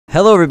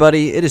Hello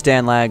everybody, it is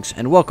Dan Lags,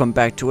 and welcome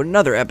back to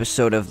another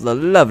episode of the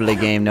lovely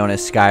game known as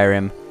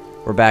Skyrim.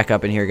 We're back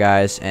up in here,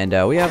 guys, and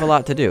we have a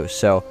lot to do.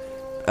 So,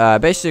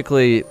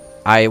 basically,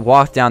 I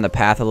walked down the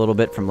path a little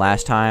bit from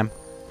last time.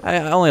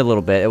 Only a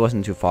little bit, it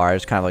wasn't too far. I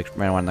just kind of like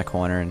ran around the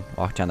corner and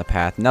walked down the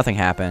path. Nothing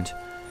happened.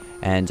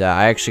 And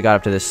I actually got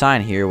up to this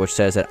sign here, which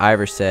says that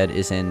Iverstead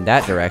is in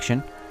that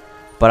direction.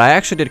 But I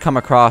actually did come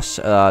across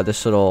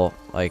this little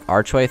like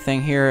archway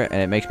thing here,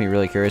 and it makes me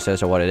really curious as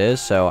to what it is.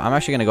 So I'm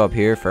actually going to go up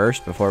here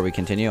first before we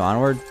continue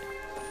onward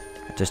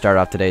to start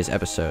off today's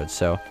episode.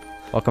 So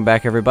welcome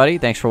back, everybody.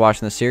 Thanks for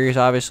watching the series,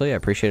 obviously. I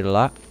appreciate it a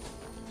lot.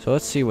 So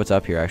let's see what's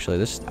up here,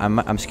 actually.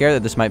 I'm scared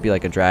that this might be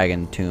like a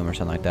dragon tomb or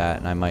something like that,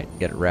 and I might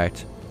get it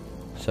wrecked.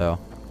 So,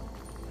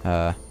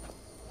 okay,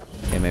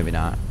 maybe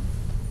not.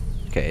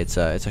 Okay, it's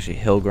actually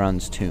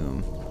Hilgrun's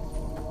tomb.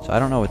 So I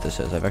don't know what this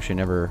is. I've actually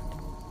never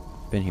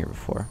been here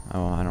before.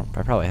 Oh,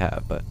 I probably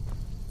have, but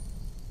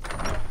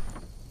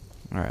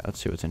all right, let's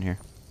see what's in here.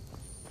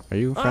 Are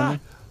you friendly?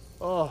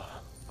 Oh,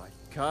 my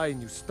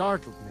kind, you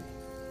startled me.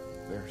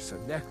 There's a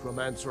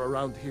necromancer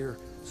around here,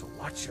 so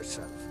watch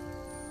yourself.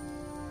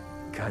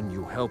 Can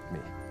you help me?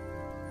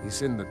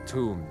 He's in the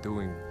tomb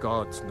doing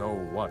gods know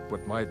what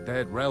with my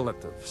dead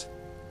relatives.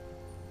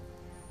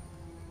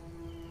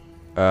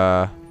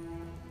 Val's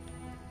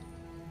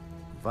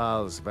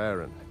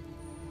Baron.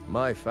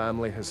 My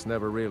family has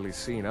never really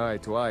seen eye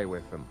to eye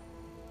with him,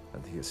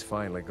 and he has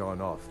finally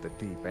gone off the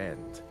deep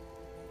end.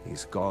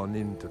 He's gone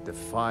in to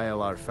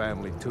defile our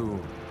family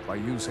tomb by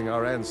using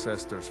our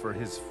ancestors for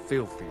his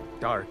filthy,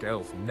 dark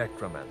elf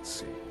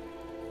necromancy.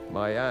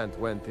 My aunt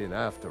went in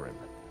after him,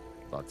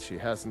 but she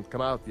hasn't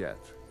come out yet,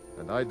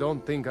 and I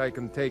don't think I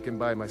can take him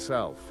by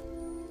myself.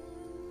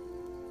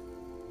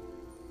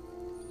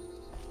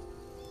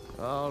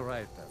 All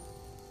right, then.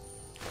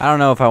 I don't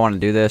know if I want to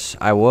do this.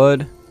 I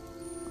would,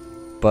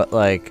 but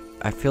like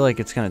I feel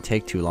like it's gonna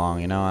take too long,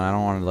 you know, and I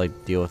don't want to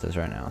like deal with this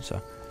right now.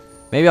 So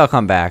maybe I'll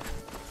come back.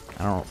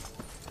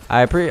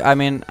 I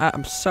mean,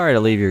 I'm sorry to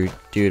leave your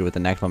dude with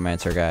the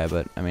necromancer guy,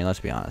 but I mean, let's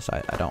be honest.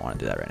 I don't want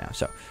to do that right now.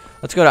 So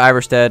let's go to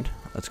Iverstead.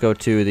 Let's go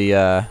to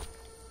the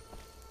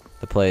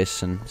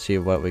place and see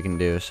what we can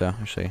do. So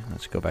actually,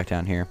 let's go back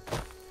down here.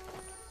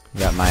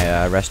 Got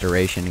my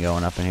restoration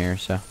going up in here.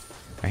 So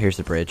here's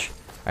the bridge.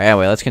 All right,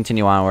 anyway, let's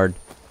continue onward.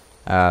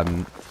 Yeah,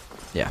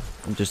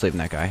 I'm just leaving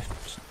that guy.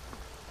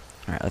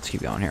 Alright, let's keep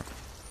going here.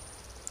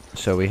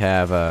 So we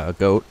have a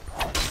goat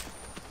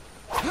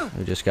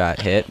who just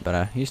got hit,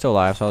 but he's still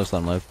alive, so I'll just let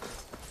him live.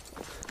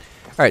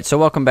 Alright, so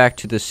welcome back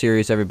to this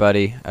series,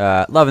 everybody.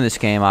 Loving this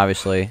game,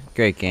 obviously.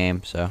 Great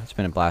game, so it's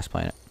been a blast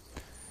playing it.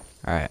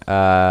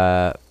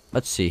 Alright,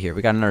 let's see here.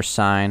 We got another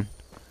sign.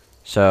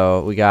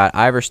 So we got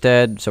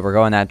Iverstead, so we're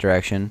going that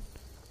direction.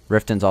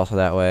 Riften's also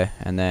that way,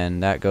 and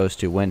then that goes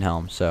to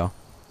Windhelm, so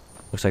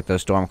looks like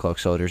those Stormcloak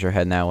soldiers are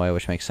heading that way,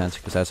 which makes sense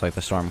because that's like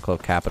the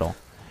Stormcloak capital.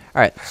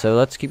 Alright, so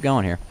let's keep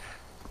going here.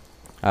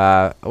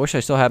 I wish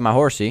I still had my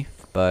horsey,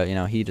 but, you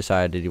know, he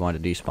decided he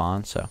wanted to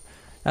despawn, so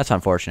that's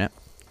unfortunate.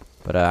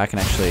 But I can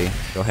actually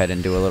go ahead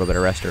and do a little bit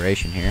of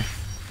restoration here.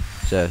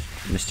 There's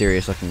a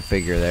mysterious-looking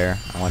figure there.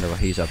 I wonder what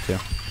he's up to.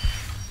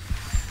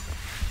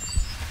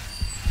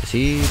 Is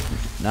he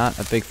not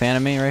a big fan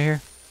of me right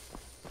here?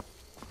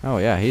 Oh,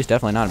 yeah, he's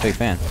definitely not a big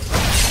fan.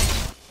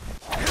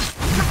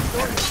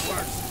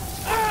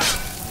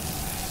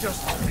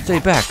 Stay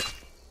back.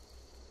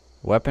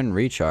 Weapon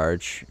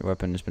recharge. Your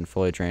weapon has been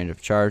fully drained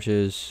of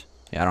charges.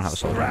 Yeah, I don't have a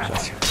soul gem,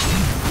 so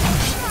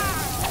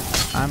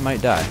I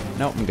might die.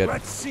 Nope, I'm good.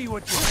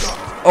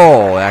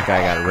 Oh, that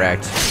guy got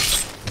wrecked.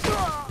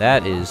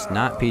 That is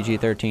not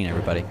PG-13,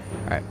 everybody.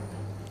 Alright.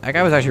 That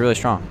guy was actually really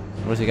strong.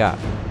 What does he got?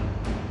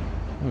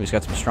 Oh, he's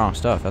got some strong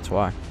stuff, that's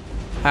why.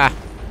 Ha!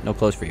 No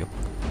clothes for you.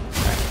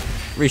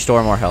 Alright.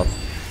 Restore more health.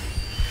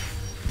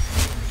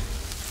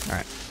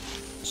 Alright.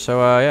 So,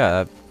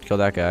 yeah, that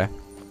killed that guy.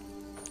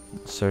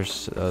 So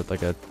there's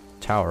like a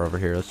tower over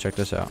here. Let's check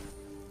this out.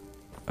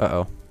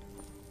 Uh-oh.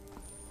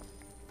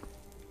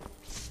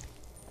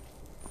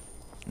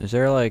 Is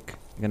there like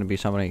gonna be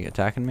somebody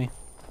attacking me?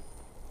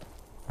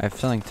 I have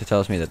something to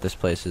tells me that this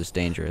place is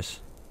dangerous.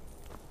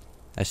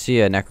 I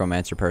see a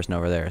necromancer person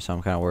over there, so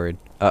I'm kind of worried.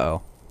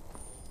 Uh-oh.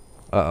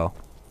 Uh-oh.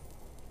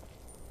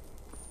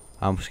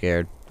 I'm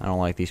scared. I don't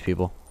like these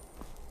people.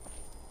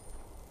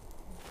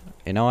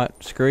 You know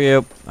what? Screw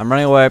you. I'm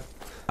running away.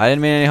 I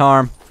didn't mean any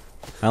harm.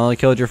 I only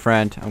killed your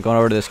friend. I'm going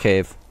over to this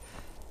cave.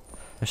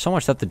 There's so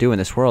much stuff to do in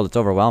this world. It's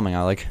overwhelming.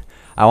 I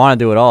want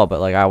to do it all, but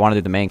like I want to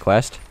do the main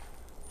quest.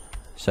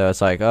 So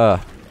it's like, all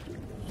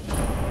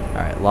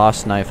right,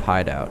 Lost Knife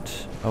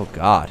Hideout. Oh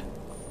God,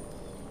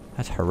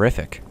 that's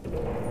horrific.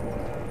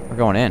 We're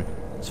going in.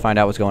 Let's find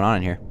out what's going on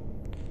in here.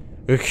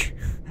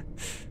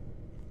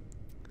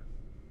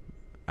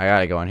 I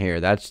gotta go in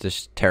here. That's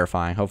just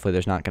terrifying. Hopefully,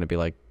 there's not gonna be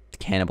like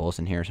cannibals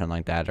in here or something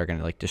like that. They're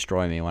gonna like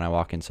destroy me when I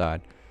walk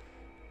inside.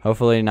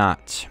 Hopefully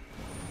not.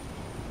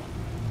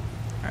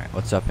 Alright,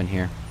 what's up in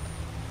here?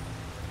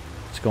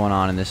 What's going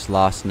on in this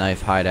Lost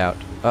Knife hideout?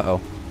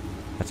 Uh-oh.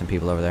 Got some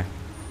people over there.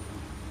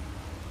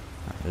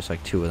 There's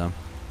like 2 of them.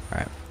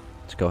 Alright,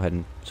 let's go ahead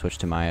and switch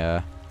to my,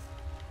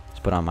 let's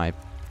put on my,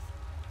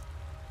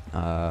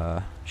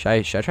 should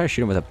I try to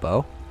shoot him with a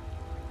bow?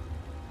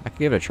 I could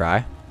give it a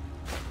try.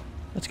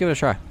 Let's give it a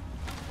try.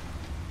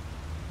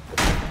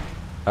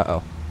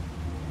 Uh-oh.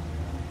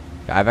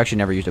 Yeah, I've actually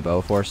never used a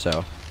bow before, so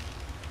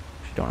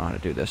I don't know how to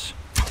do this.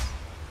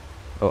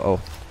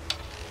 Oh.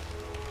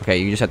 Okay,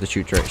 you just have to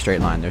shoot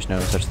straight line. There's no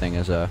such thing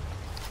as a...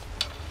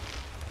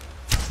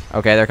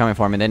 Okay, they're coming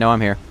for me. They know I'm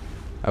here.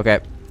 Okay.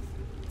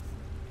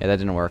 Yeah, that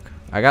didn't work.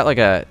 I got like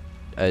a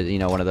you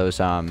know, one of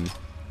those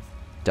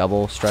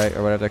double strike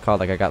or whatever they're called.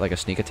 Like I got like a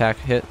sneak attack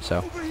hit,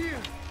 so.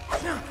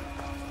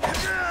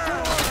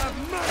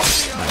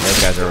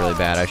 Those guys are really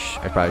bad. I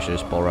probably should have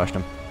just bull rushed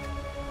them.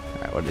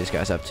 All right, what are these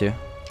guys up to?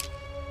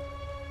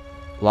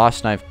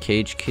 Lost knife,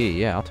 cage key.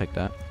 Yeah, I'll take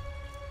that.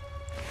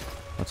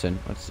 What's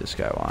this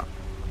guy want?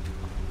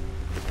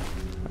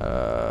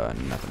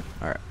 Nothing.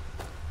 All right.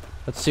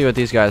 Let's see what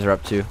these guys are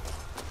up to.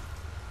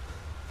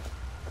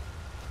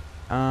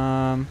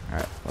 All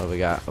right. What do we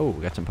got? Oh,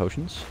 we got some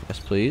potions. Yes,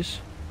 please.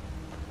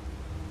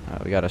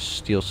 We got a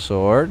steel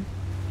sword.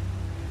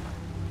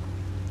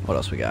 What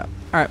else we got?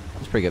 All right,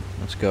 that's pretty good.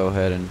 Let's go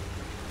ahead and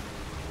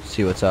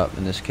see what's up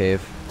in this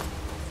cave.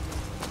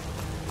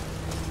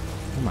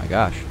 Oh my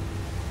gosh.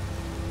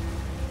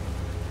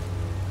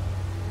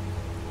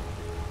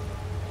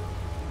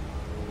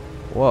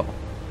 Whoa.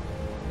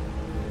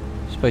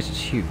 This place is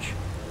huge.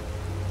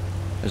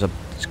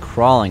 It's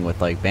crawling with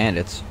like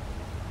bandits.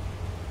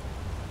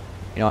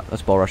 You know what?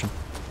 Let's bull rush them.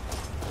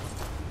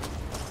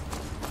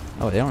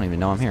 Oh, they don't even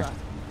know I'm here.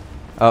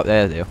 Oh,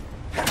 there they do.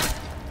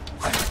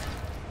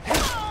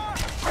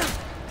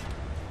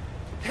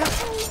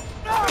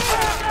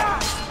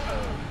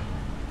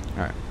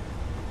 Alright.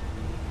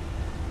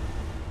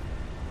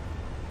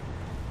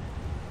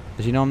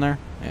 Does he know I'm there?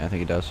 Yeah, I think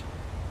he does.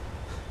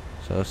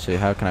 So let's see.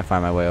 How can I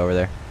find my way over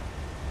there?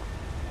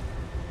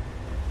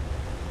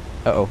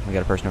 Uh-oh, we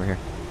got a person over here.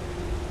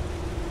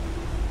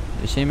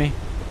 Did you see me?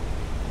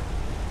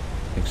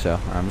 I think so.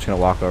 Alright, I'm just gonna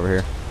walk over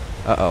here.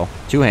 Uh-oh.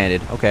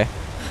 Two-handed. Okay.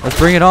 Let's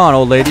bring it on,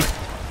 old lady.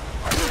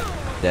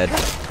 Dead.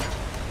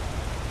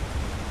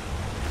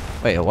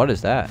 Wait, what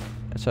is that?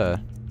 That's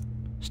a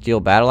steel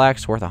battle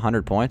axe worth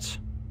 100 points.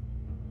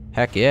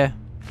 Heck yeah.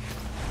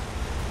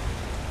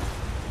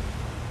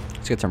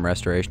 Let's get some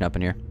restoration up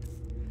in here.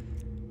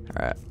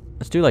 Alright.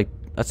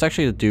 Let's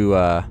actually do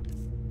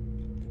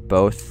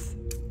both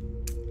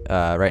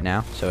right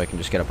now, so I can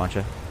just get a bunch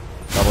of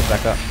levels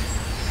back up.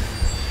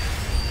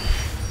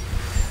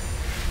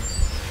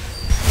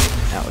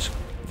 That was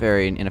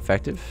very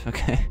ineffective.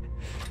 Okay.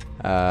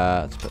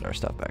 Let's put our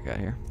stuff back out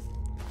here.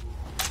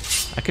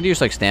 I could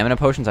use like stamina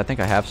potions. I think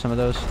I have some of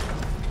those.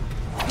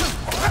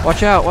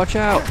 Watch out! Watch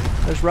out!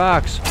 There's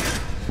rocks.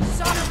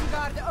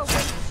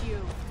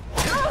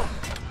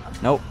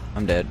 Nope,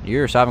 I'm dead.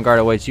 Your Sovngarde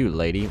awaits you,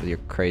 lady, with your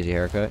crazy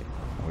haircut.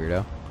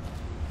 Weirdo.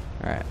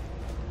 Alright.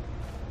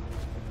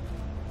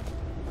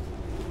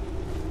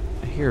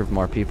 I hear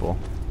more people.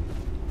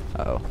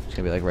 Uh-oh. It's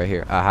gonna be like right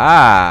here.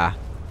 Aha!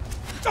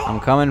 I'm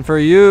coming for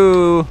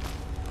you!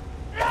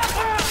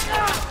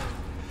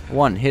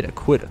 One hit a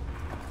quitter.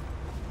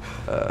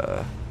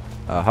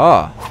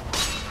 Aha!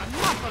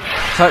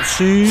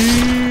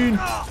 Cutscene!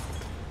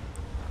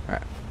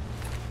 Alright.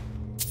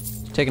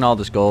 Taking all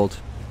this gold.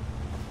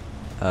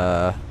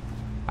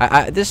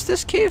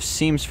 This cave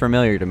seems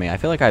familiar to me. I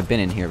feel like I've been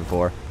in here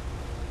before.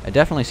 It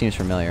definitely seems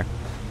familiar.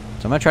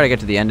 So I'm gonna try to get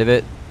to the end of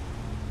it.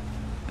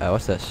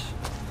 What's this?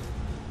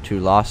 To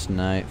Lost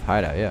Knife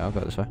Hideout. Yeah, I'll go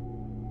this way.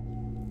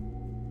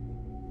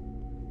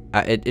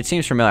 It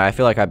seems familiar. I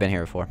feel like I've been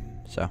here before.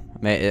 So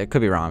it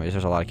could be wrong because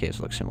there's a lot of caves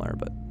that look similar,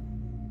 but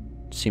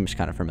it seems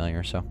kind of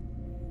familiar. So, all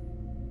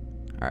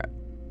right.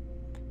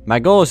 My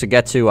goal is to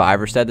get to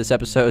Iverstead this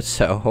episode,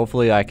 so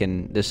hopefully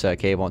this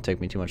cave won't take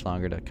me too much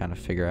longer to kind of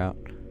figure out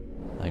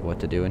like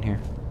what to do in here.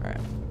 All right.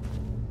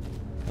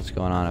 What's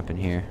going on up in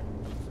here?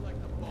 Like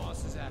the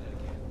boss is at it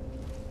again.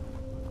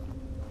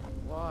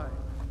 Why?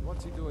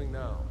 What's he doing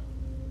now?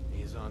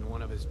 He's on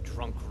one of his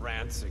drunk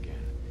rants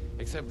again.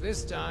 Except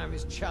this time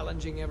he's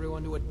challenging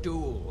everyone to a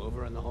duel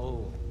over in the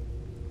hole.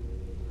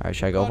 All right,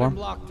 should I go for him?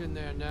 Locked in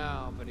there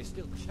now, but he's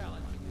still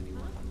challenging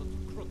anyone who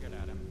looks crooked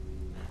at him.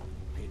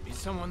 Be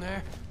someone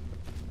there?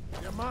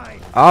 You're mine.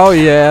 Oh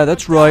yeah,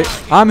 that's right.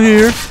 I'm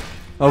here.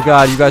 Oh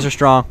god, you guys are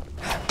strong.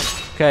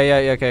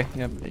 Okay, yeah, okay,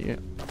 yeah.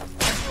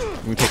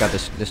 Let me take out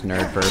this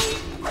nerd first.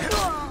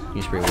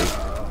 He's pretty weak.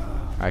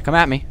 All right, come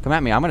at me. Come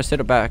at me. I'm gonna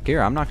sit back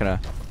here. I'm not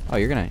gonna. Oh,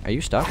 you're gonna. Are you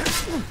stuck?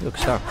 You look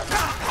stuck.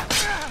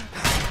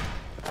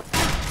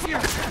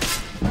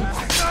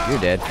 You're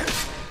dead. All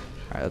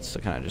right, let's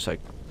kind of just like.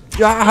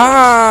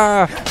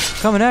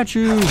 Yaha! Coming at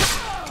you. All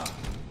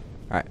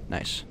right,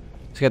 nice.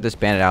 Let's get this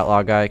bandit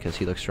outlaw guy because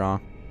he looks strong.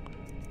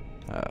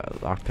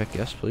 Lockpick,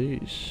 yes,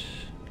 please.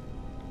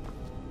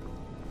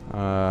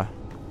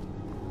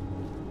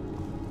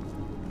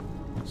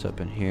 What's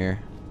up in here?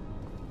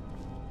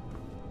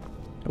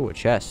 Oh, a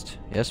chest.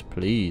 Yes,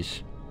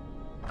 please.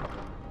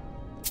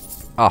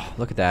 Oh,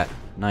 look at that.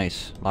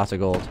 Nice. Lots of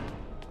gold.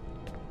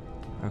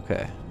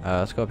 Okay,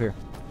 let's go up here.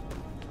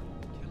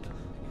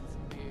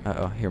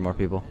 Uh-oh, here are more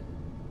people.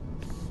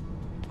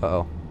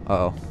 Uh-oh.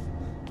 Uh-oh.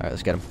 Alright,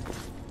 let's get him.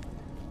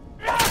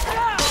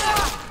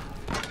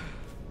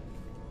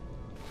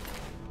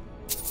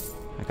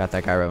 I got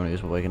that guy right when he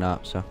was waking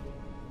up, so.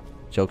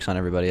 Joke's on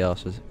everybody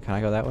else. Can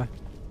I go that way?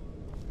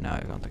 No, I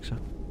don't think so.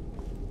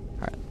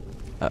 Alright.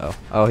 Uh-oh.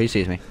 Oh, he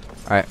sees me.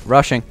 Alright,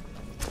 rushing.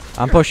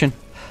 I'm pushing.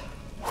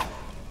 What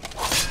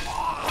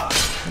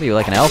are you,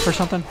 like an elf or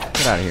something?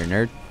 Get out of here,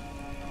 nerd.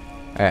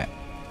 Alright.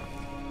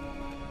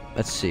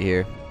 Let's see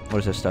here. What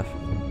is this stuff?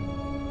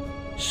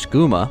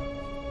 Skooma?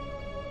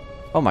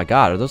 Oh my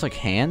god, are those like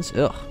hands?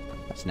 Ugh.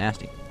 That's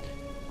nasty.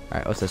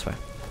 Alright, what's this way?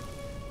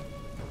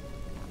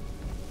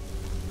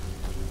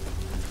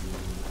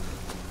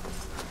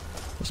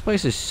 This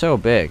place is so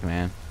big,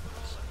 man.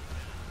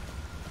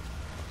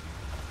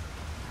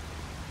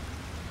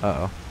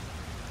 Uh-oh.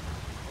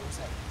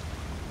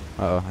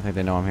 Uh-oh, I think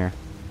they know I'm here.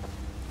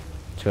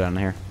 Let's go down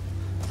here.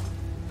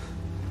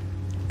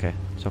 Okay,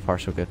 so far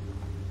so good.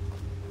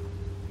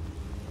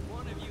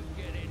 One of you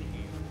get in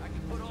here. I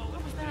can put all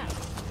of that.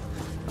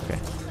 Okay.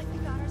 Looks like we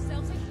got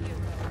ourselves a hero.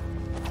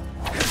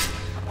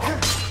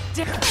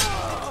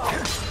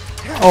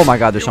 Oh my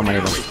god, there's so many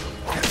of them.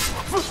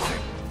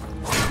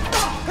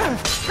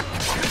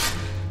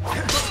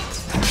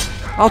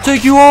 I'll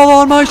take you all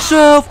on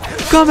myself!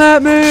 Come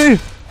at me!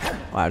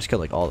 Wow, I just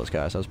killed like all those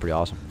guys. That was pretty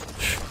awesome.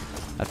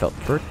 That felt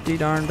pretty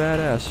darn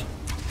badass.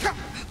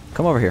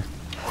 Come over here.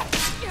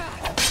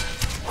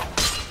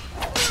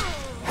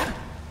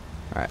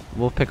 Alright,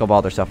 we'll pick up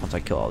all their stuff once I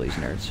kill all these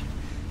nerds.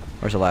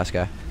 Where's the last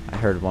guy? I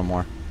heard one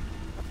more.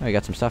 Oh, you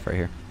got some stuff right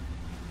here.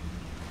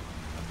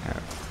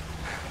 Alright.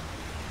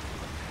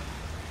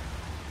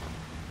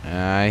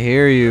 I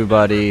hear you,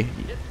 buddy.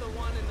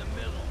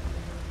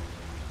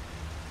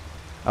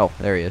 Oh,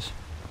 there he is.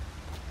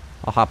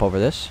 I'll hop over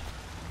this.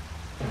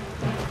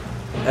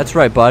 That's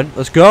right, bud.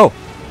 Let's go.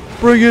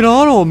 Bring it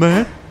on, old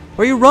man.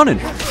 Where are you running?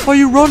 Why are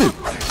you running?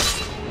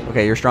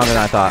 Okay, you're stronger than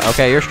I thought.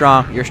 Okay, you're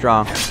strong. You're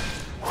strong.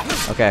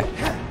 Okay.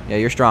 Yeah,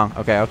 you're strong.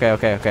 Okay, okay,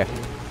 okay, okay.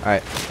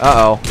 Alright.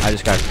 Uh-oh. I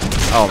just got...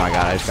 Oh, my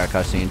God. I just got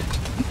cutscened.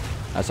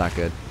 That's not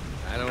good.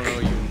 I don't owe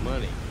you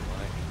money.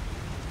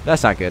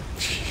 That's not good.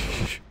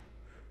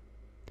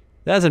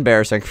 That's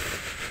embarrassing.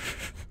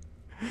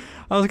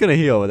 I was gonna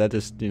heal, but that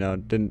just, you know,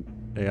 didn't.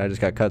 I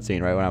just got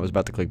cutscene right when I was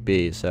about to click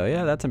B. So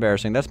yeah, that's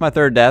embarrassing. That's my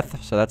third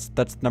death. So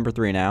that's number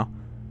 3 now.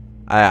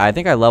 I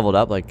think I leveled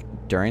up like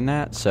during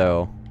that.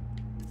 So,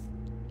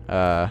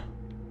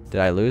 did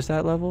I lose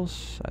that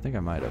levels? I think I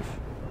might have.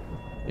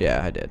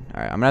 Yeah, I did.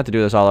 All right, I'm gonna have to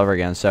do this all over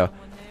again. So,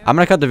 I'm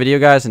gonna cut the video,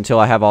 guys, until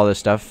I have all this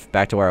stuff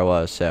back to where I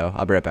was. So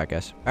I'll be right back,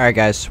 guys. All right,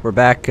 guys, we're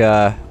back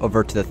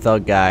over to the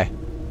thug guy.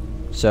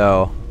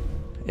 So,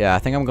 yeah, I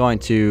think I'm going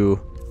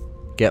to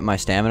get my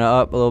stamina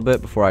up a little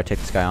bit before I take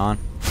this guy on,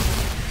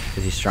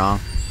 because he's strong.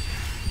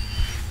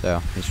 So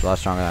he's a lot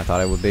stronger than I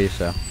thought I would be.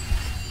 So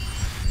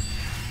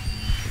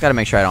gotta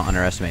make sure I don't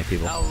underestimate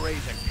people. I'll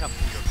raise a cup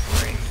to your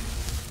brain.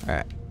 All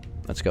right,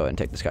 let's go ahead and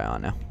take this guy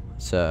on now.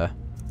 Let's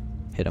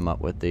hit him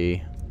up with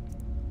the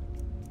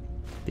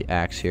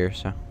axe here.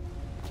 So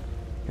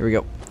here we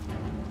go.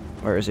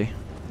 Where is he?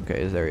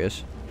 Okay, there he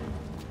is.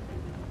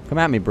 Come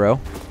at me, bro.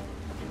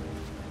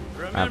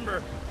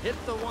 Remember, hit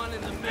the one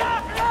in the middle.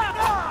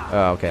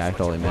 Oh, okay, I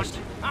totally missed.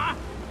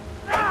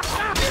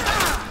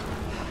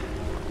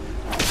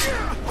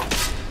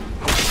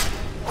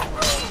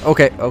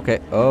 Okay,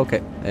 okay,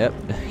 okay. Yep,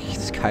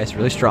 this guy's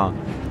really strong.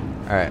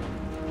 All right,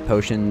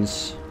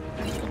 potions.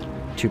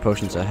 2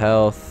 potions of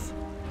health.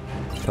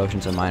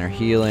 Potions of minor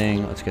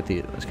healing. Let's get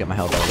my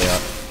health all the way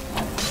up.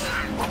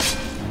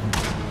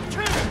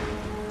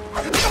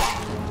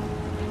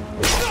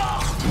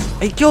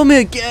 Hey, kill me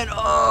again!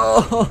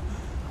 Oh,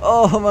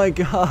 oh my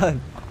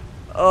God.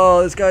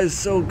 Oh, this guy's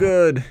so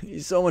good.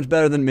 He's so much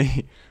better than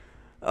me.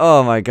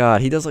 Oh my God,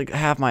 he does like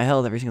half my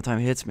health every single time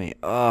he hits me.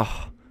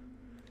 Oh.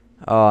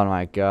 Oh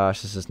my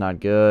gosh, this is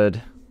not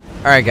good.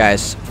 Alright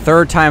guys,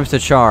 3rd time's the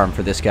charm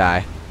for this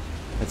guy.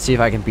 Let's see if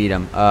I can beat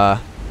him. I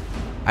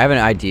have an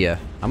idea.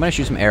 I'm gonna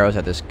shoot some arrows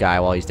at this guy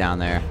while he's down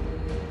there.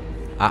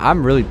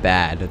 I'm really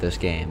bad at this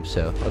game,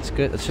 so let's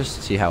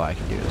just see how I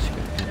can do this.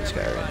 Hit this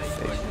guy right in the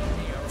face.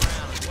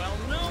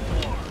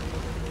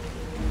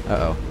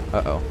 Uh-oh.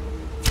 Uh-oh.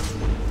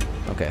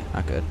 Okay,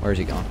 not good. Where's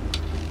he going?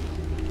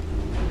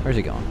 Where's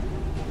he going?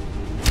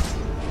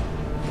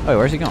 Oh,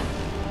 where's he going?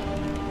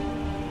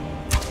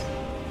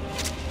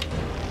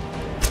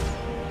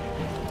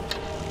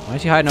 Why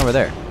is he hiding over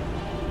there?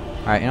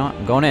 Alright, you know what?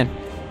 I'm going in.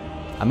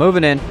 I'm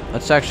moving in.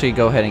 Let's actually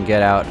go ahead and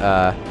get out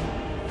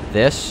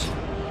this.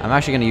 I'm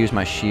actually going to use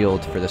my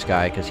shield for this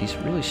guy because he's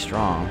really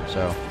strong.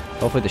 So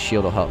hopefully the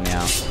shield will help me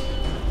out.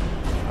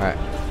 Alright.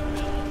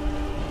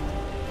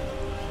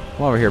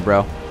 Come over here,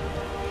 bro.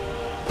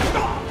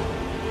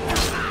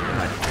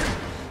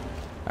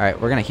 Alright,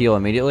 we're going to heal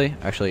immediately.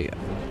 Actually.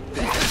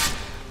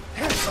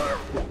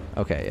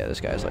 Okay, yeah,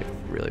 this guy's like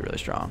really, really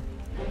strong.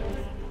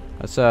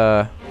 Let's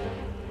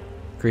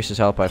increase his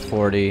health by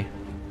 40.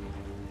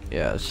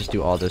 Yeah, let's just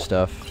do all this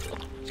stuff.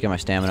 Let's get my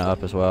stamina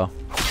up as well.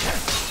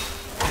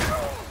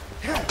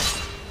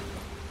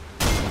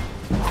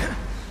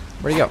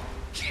 Where'd he go?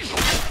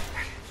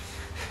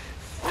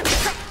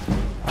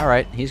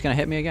 Alright, he's gonna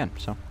hit me again.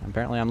 So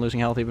apparently I'm losing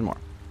health even more.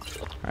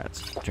 Alright,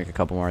 let's drink a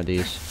couple more of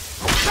these.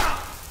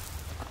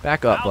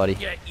 Back up, buddy.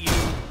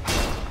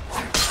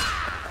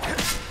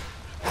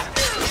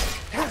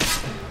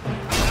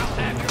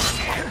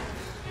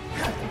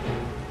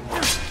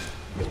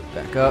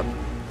 Back up.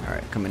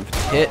 Alright, come in for the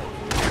hit.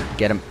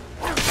 Get him.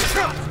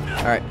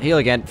 Alright, heal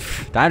again.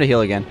 Time to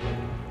heal again.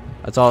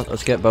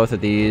 Let's get both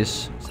of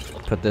these. Let's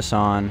put this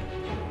on.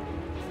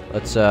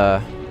 Let's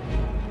yeah,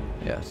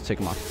 let's take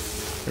them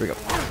off. Here we go.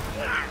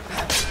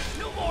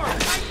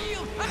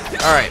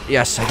 Alright,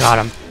 yes, I got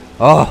him.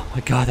 Oh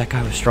my god, that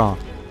guy was strong.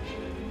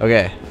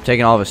 Okay, I'm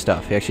taking all of his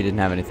stuff. He actually didn't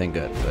have anything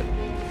good, but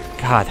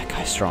god, that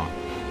guy's strong.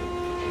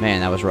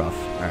 Man, that was rough.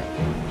 Alright.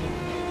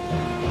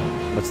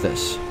 What's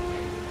this?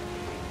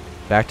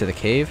 Back to the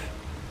cave?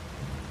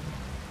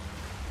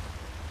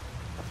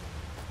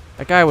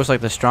 That guy was like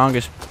the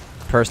strongest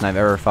person I've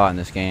ever fought in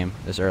this game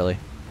this early.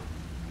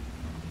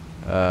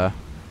 I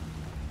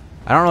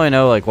don't really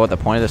know like what the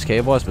point of this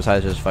cave was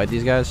besides just fight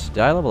these guys.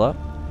 Did I level up?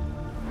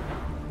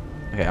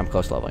 Okay, I'm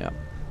close to leveling up.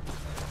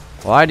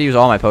 Well, I had to use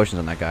all my potions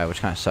on that guy, which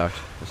kind of sucked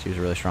because he was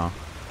really strong.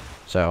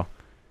 So,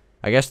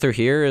 I guess through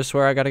here is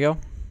where I gotta go.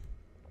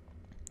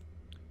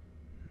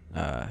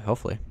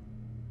 Hopefully.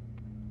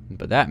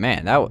 But that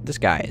man, this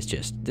guy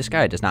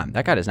does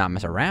not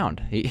mess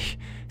around. He's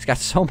got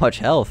so much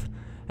health,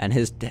 and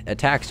his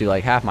attacks do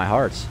like half my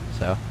hearts.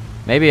 So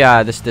maybe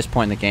this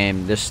point in the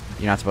game,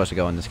 you're not supposed to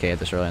go in this cave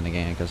this early in the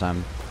game because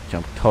I'm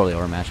totally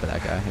overmatched with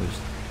that guy.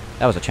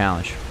 That was a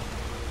challenge.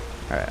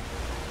 All right,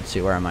 let's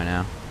see, where am I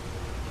now?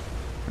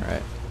 All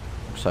right,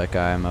 looks like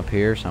I'm up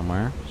here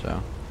somewhere.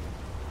 So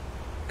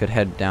could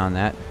head down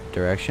that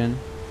direction.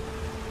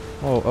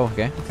 Oh,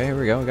 okay, here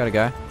we go. We got a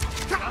guy.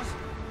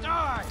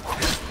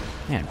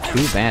 Man,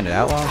 2 bandit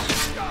outlaws?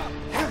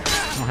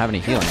 I don't have any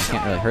healing. I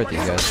can't really hurt these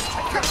guys.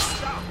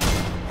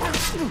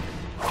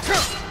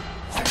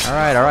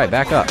 Alright,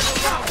 back up.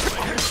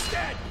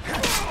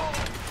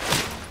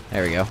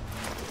 There we go.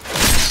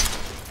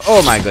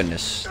 Oh my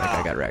goodness. That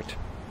guy got wrecked.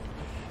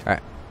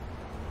 Alright.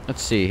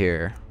 Let's see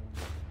here.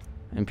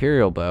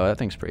 Imperial bow. That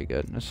thing's pretty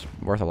good. It's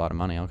worth a lot of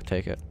money. I'll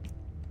take it.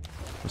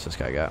 What's this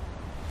guy got?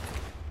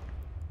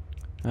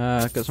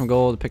 Got some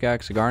gold, a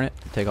pickaxe, a garnet.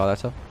 Take all that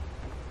stuff.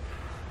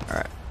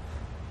 Alright.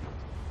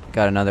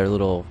 Got another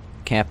little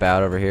camp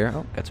out over here.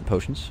 Oh, got some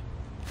potions.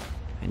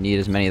 I need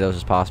as many of those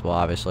as possible,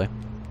 obviously.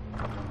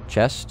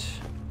 Chest.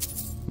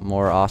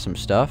 More awesome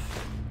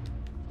stuff.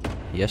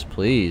 Yes,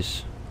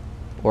 please.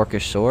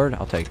 Orcish sword.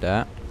 I'll take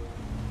that.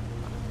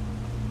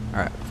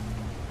 Alright.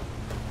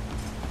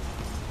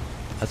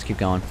 Let's keep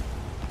going.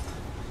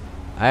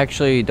 I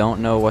actually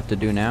don't know what to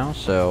do now,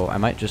 so I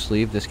might just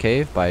leave this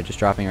cave by just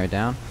dropping right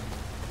down.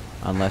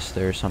 Unless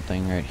there's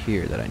something right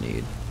here that I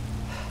need.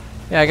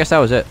 Yeah, I guess that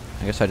was it.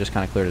 I guess I just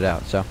kind of cleared it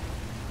out. So,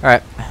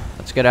 alright,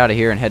 let's get out of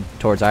here and head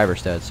towards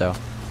Iverstead. So,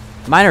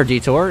 minor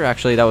detour.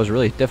 Actually, that was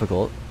really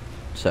difficult.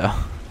 So,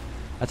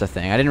 that's a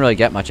thing. I didn't really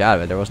get much out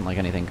of it. There wasn't like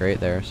anything great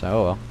there. So,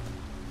 oh well.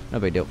 No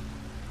big deal.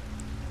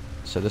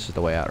 So this is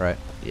the way out, right?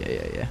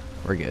 Yeah.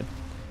 We're good.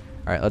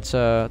 Alright, let's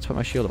put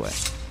my shield away.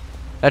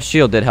 That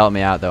shield did help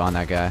me out though on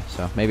that guy.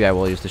 So maybe I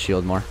will use the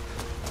shield more.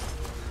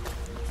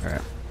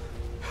 Alright.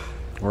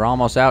 We're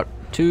almost out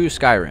to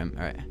Skyrim.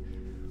 Alright.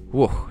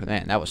 Whoa,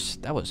 man, that was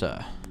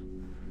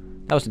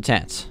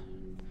intense.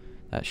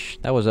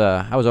 I was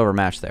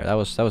overmatched there. That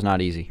was not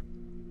easy.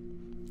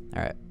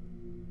 All right.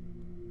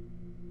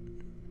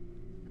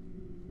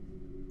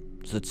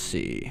 So let's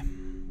see.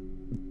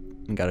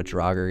 We got a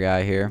Draugr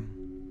guy here.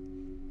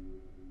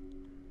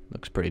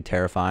 Looks pretty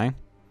terrifying.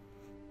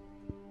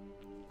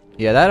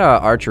 Yeah, that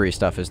archery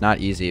stuff is not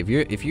easy.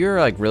 If you're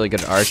like really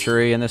good at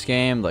archery in this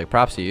game, like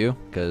props to you,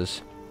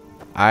 because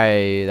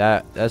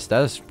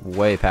that's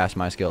way past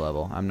my skill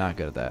level. I'm not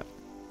good at that.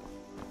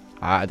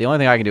 The only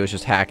thing I can do is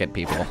just hack at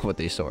people with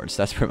these swords.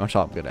 That's pretty much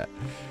all I'm good at.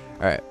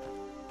 All right,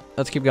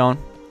 let's keep going.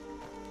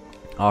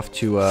 Off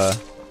to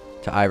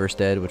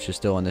Iverstead, which is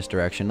still in this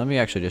direction. Let me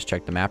actually just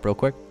check the map real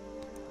quick.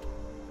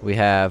 We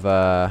have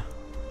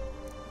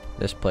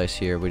this place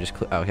here. We just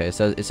okay.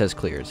 It says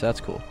cleared, so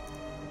that's cool.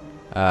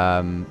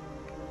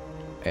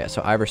 Yeah.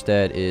 So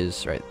Iverstead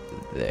is right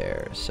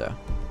there. So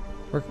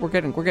we're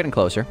getting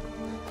closer.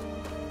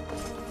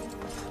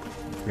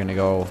 We're gonna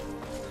go.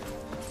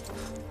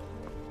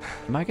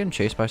 Am I getting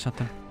chased by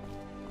something?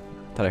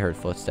 Thought I heard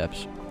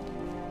footsteps.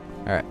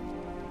 All right.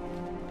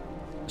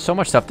 So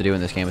much stuff to do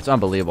in this game. It's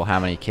unbelievable how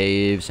many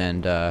caves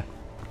and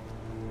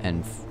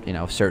you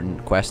know, certain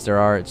quests there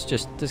are. It's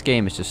just, this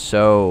game is just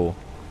so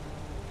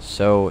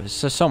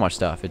it's just so much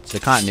stuff. It's the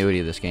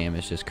continuity of this game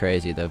is just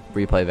crazy. The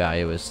replay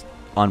value is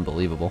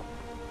unbelievable.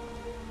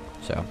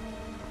 So,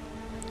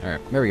 all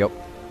right, there we go.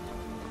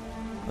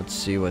 Let's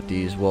see what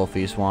these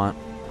wolfies want.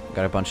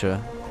 Got a bunch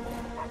of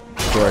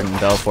Jordan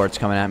Belforts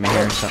coming at me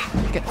here. So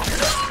get the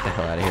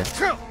hell out of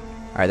here. All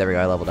right, there we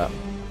go. I leveled up.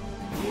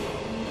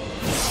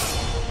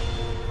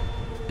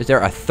 Is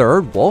there a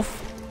third wolf?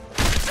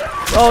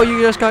 Oh,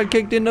 you just got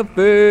kicked in the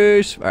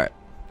face. All right,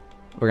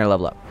 we're gonna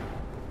level up.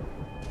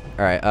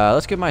 Alright,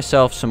 let's give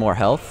myself some more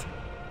health.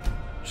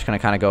 Just gonna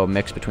kind of go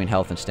mix between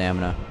health and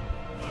stamina.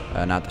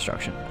 Not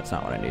destruction. That's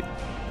not what I need.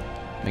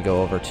 Let me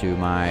go over to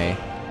my...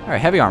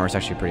 Alright, heavy armor is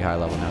actually pretty high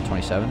level now.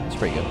 27. That's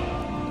pretty good.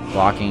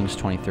 Blocking's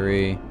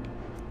 23. Alright,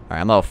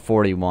 I'm level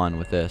 41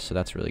 with this, so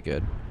that's really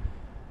good.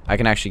 I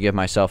can actually give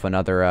myself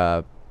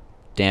another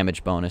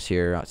damage bonus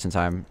here since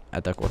I'm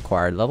at the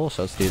required level,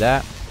 so let's do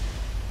that.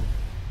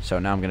 So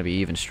now I'm going to be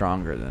even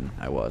stronger than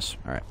I was.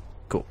 Alright,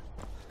 cool.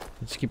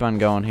 Let's keep on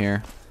going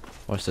here.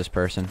 What's this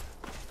person?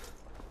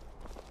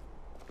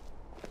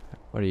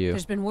 What are you?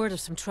 There's been word of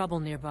some trouble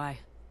nearby.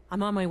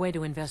 I'm on my way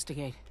to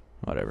investigate.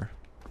 Whatever.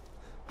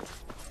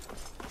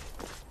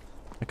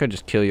 I could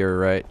just kill you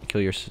right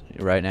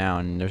now,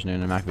 and there's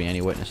not going to be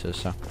any witnesses.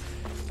 So,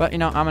 but you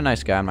know, I'm a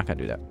nice guy. I'm not going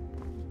to do that.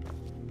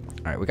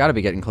 All right, we got to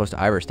be getting close to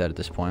Iverstead at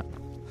this point.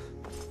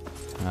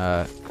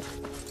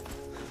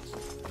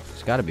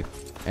 It's got to be.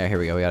 Yeah, here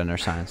we go. We got another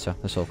sign, so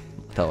this will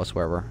tell us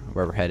where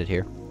we're headed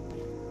here.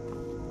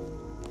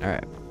 All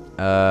right.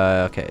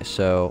 Okay,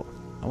 so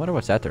I wonder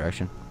what's that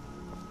direction.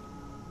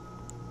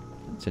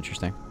 That's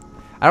interesting.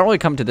 I don't really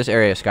come to this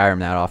area of Skyrim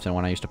that often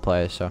when I used to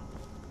play, so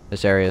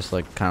this area is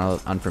like kind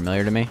of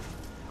unfamiliar to me.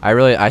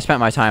 I spent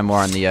my time more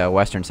on the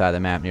western side of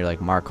the map near like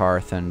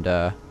Markarth and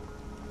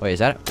wait, is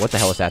that what the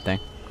hell is that thing?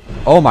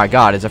 Oh my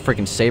god, it's a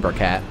freaking saber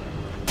cat.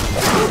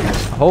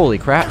 Holy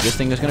crap, this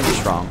thing is gonna be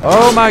strong.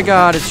 Oh my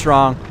god, it's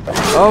strong.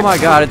 Oh my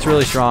god, it's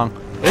really strong.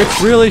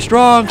 It's really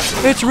strong.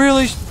 It's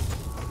really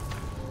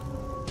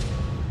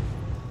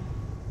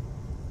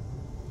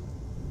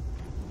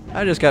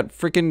I just got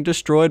freaking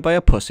destroyed by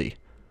a pussy.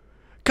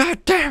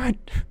 God damn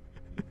it!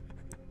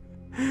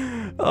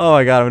 Oh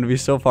my god, I'm gonna be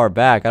so far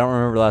back. I don't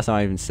remember the last time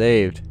I even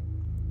saved.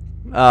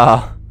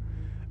 Oh,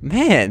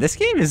 man, this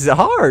game is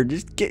hard.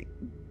 Just get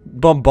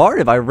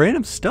bombarded by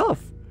random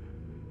stuff.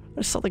 I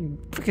just saw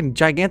like freaking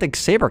gigantic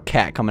saber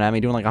cat coming at me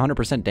doing like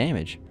 100%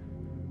 damage.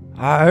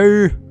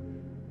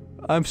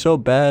 I'm so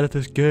bad at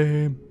this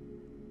game.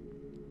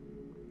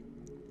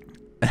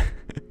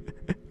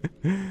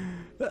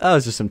 That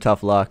was just some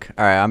tough luck.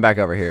 All right, I'm back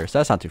over here, so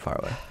that's not too far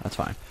away. That's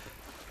fine.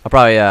 I'll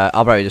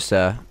probably just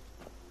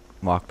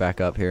walk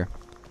back up here.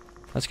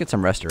 Let's get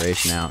some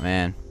restoration out,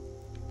 man.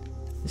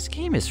 This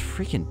game is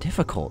freaking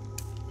difficult.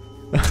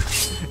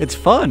 It's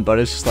fun, but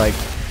it's just like,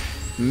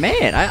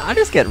 man, I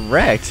just get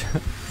wrecked.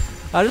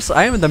 I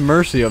am at the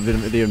mercy of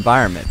the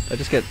environment. I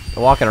just get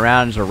walking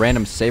around, and just a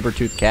random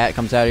saber-toothed cat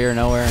comes out of here of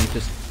nowhere and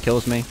just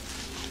kills me.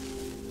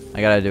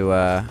 I gotta do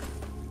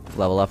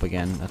level up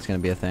again. That's gonna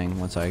be a thing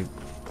once I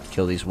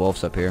kill these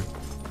wolves up here.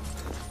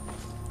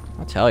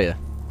 I'll tell you,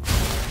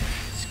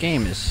 this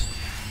game is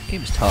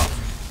tough.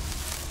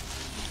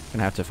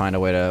 Gonna have to find a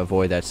way to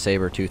avoid that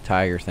saber-toothed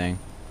tiger thing.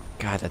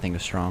 God, that thing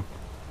is strong.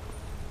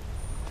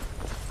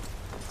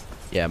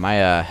 Yeah, my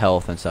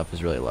health and stuff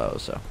is really low,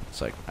 so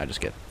it's like I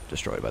just get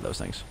destroyed by those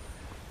things.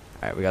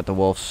 All right, we got the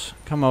wolves.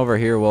 Come over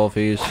here,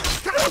 wolfies.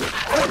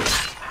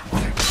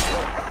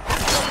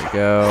 There we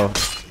go.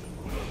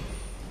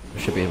 There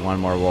should be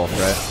one more wolf,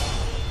 right?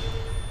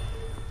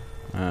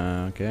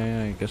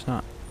 Okay, I guess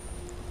not.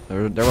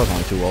 There was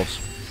only 2 wolves.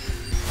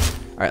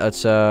 All right,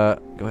 let's go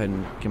ahead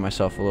and give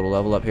myself a little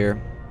level up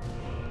here.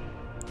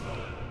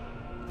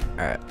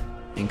 All right,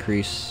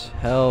 increase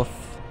health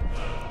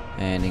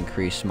and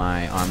increase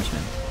my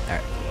armsman. All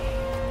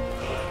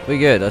right, we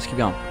good. Let's keep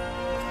going.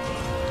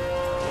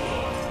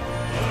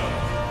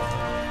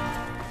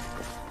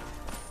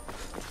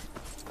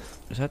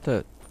 Is that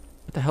the...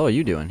 What the hell are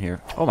you doing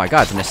here? Oh my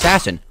god, it's an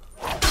assassin.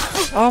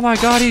 Oh my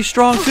god, he's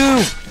strong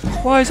too.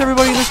 Why is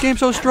everybody in this game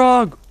so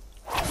strong?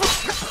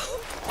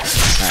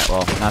 Alright,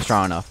 well, not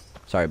strong enough.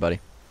 Sorry, buddy.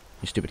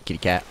 You stupid kitty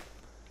cat.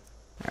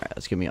 Alright,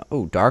 let's give me a...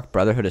 Oh, Dark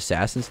Brotherhood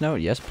Assassin's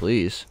Note? Yes,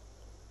 please.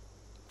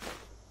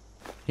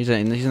 He's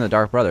in the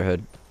Dark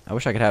Brotherhood. I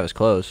wish I could have his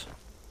clothes.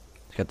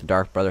 He's got the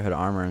Dark Brotherhood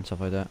armor and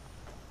stuff like that.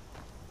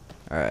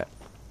 Alright.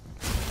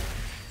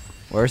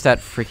 Where's that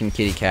freaking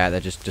kitty cat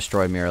that just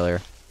destroyed me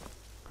earlier?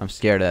 I'm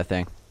scared of that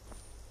thing.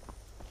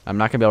 I'm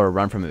not gonna be able to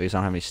run from it because I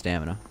don't have any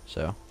stamina,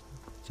 so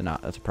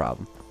that's a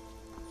problem.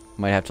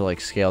 Might have to like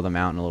scale the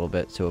mountain a little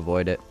bit to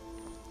avoid it.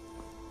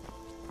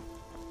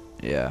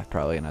 Yeah,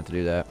 probably gonna have to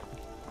do that.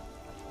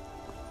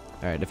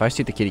 All right, if I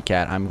see the kitty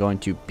cat, I'm going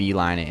to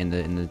beeline it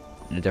in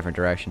a different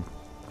direction.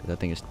 That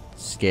thing is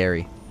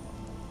scary.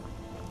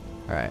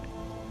 All right.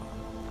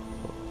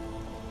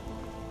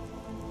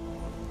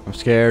 I'm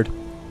scared.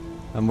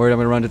 I'm worried I'm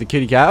gonna run to the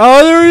kitty cat.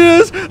 Oh, there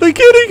he is! The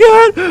kitty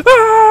cat!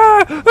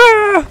 Ah!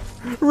 Ah!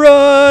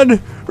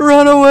 Run!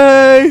 Run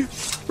away!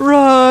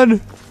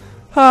 Run!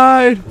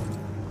 Hide!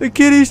 The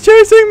kitty's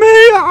chasing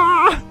me!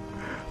 Ah!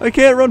 I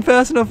can't run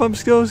fast enough. I'm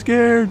so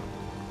scared.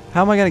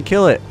 How am I gonna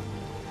kill it?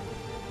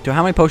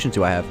 How many potions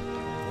do I have?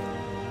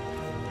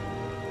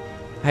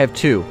 I have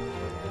 2.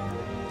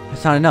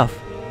 That's not enough.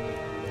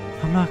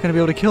 I'm not gonna be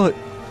able to kill it.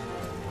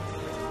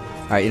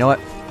 All right, you know what?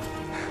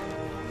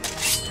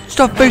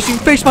 Stop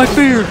face my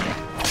fear!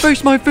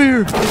 Face my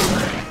fear!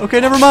 Okay,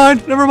 never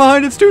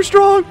mind, it's too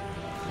strong!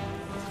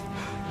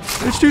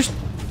 It's too...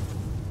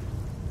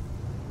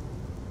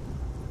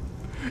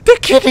 The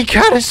kitty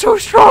cat is so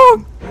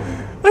strong!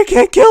 I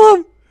can't kill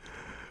him!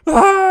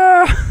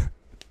 Ah!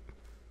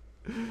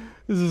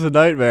 This is a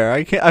nightmare.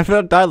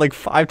 I've died like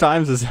 5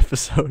 times this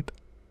episode.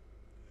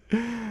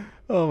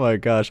 Oh my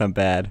gosh, I'm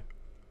bad.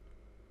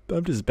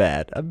 I'm just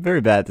bad. I'm very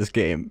bad at this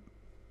game.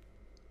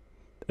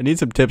 I need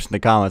some tips in the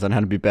comments on how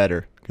to be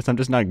better, because I'm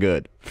just not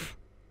good.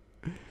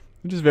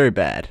 I'm just very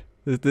bad.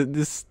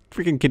 This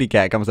freaking kitty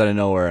cat comes out of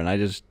nowhere, and I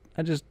just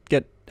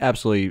get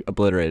absolutely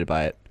obliterated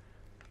by it.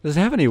 Does it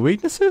have any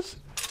weaknesses?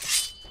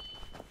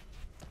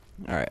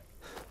 Alright.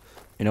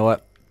 You know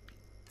what?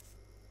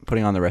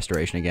 Putting on the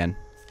restoration again.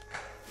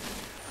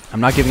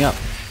 I'm not giving up.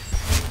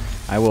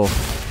 I will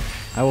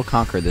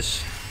conquer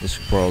this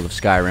world of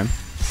Skyrim.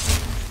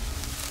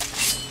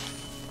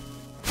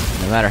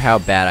 No matter how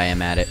bad I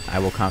am at it, I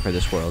will conquer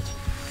this world.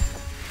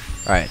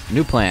 Alright,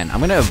 new plan. I'm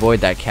gonna avoid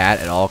that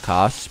cat at all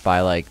costs by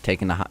like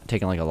taking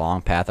like a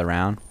long path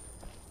around.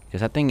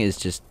 Because that thing is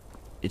just,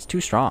 it's too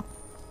strong.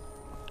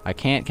 I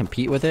can't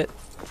compete with it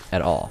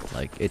at all.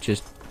 Like,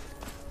 it's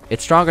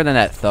stronger than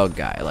that thug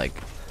guy. Like,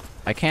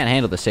 I can't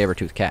handle the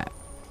saber-toothed cat.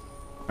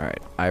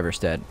 Alright,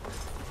 Iverstead.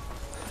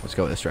 Let's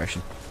go this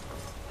direction.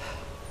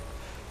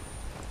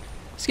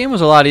 This game was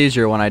a lot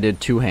easier when I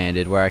did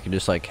two-handed, where I could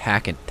just like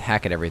hack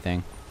at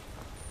everything,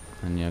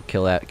 and you know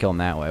kill them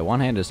that way.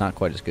 One-handed is not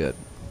quite as good.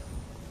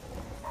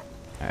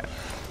 All right,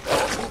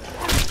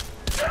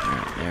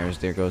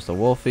 there goes the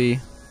Wolfie.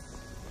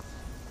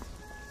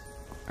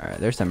 All right,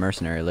 there's the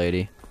mercenary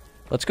lady.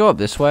 Let's go up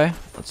this way.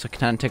 Let's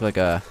kind of take like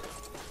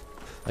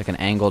an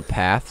angled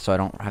path, so I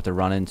don't have to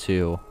run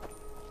into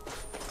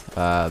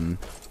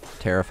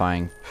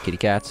terrifying kitty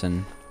cats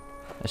and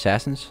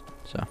assassins.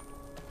 So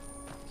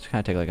let's kind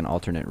of take like an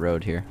alternate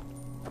road here.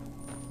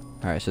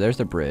 Alright, so there's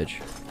the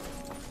bridge.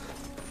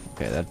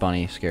 Okay, that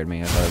bunny scared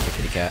me. I thought it was a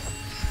kitty cat.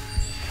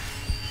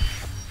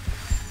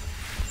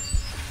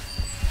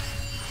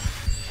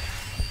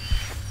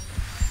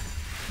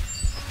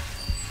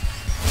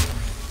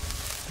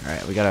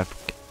 Alright, we're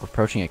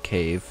approaching a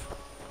cave.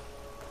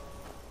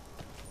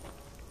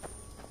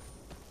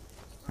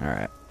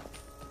 Alright.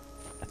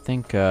 I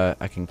think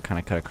I can kind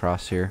of cut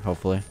across here,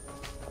 hopefully.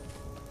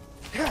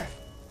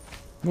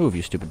 Move,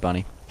 you stupid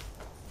bunny.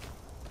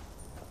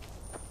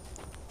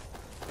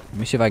 Let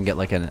me see if I can get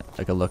like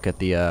a look at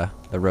the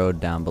road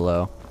down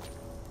below.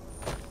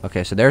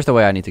 Okay, so there's the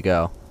way I need to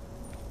go.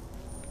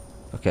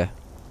 Okay,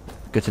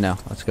 good to know.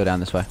 Let's go down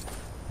this way.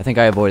 I think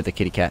I avoided the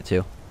kitty cat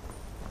too.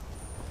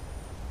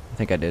 I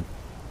think I did.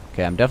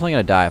 Okay, I'm definitely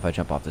gonna die if I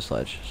jump off this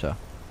ledge. So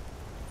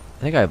I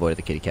think I avoided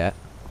the kitty cat.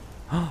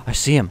 Oh, I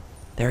see him.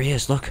 There he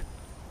is. Look.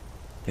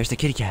 There's the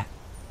kitty cat.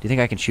 Do you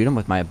think I can shoot him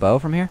with my bow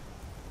from here?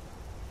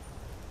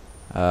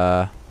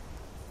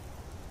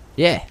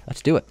 Yeah,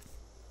 let's do it.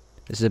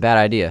 This is a bad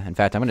idea. In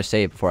fact, I'm gonna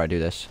save before I do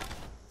this,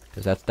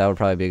 because that would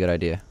probably be a good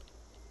idea.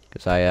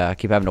 Because I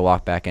keep having to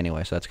walk back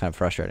anyway, so that's kind of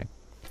frustrating.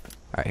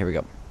 All right, here we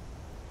go.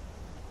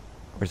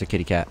 Where's the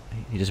kitty cat?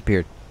 He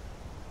disappeared.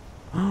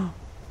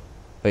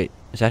 Wait,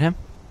 is that him?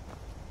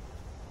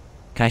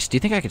 Do you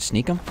think I could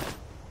sneak him?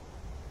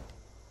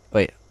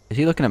 Wait, is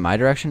he looking at my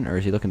direction, or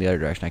is he looking the other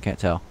direction? I can't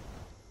tell.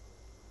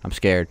 I'm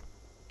scared.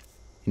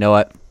 You know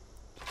what?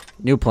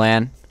 New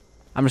plan.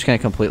 I'm just gonna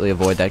completely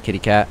avoid that kitty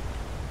cat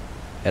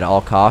at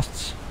all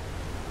costs,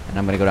 and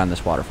I'm gonna go down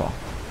this waterfall.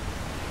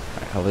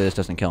 Alright, hopefully this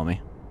doesn't kill me.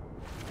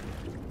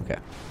 Okay.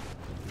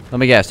 Let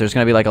me guess, there's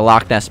gonna be like a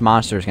Loch Ness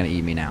monster is gonna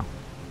eat me now,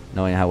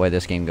 knowing how way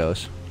this game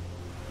goes.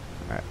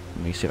 Alright,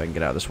 let me see if I can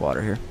get out of this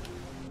water here.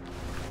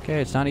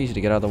 Okay, it's not easy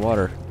to get out of the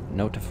water.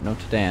 Note to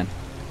Dan.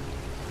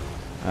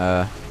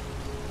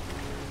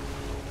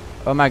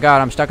 Oh my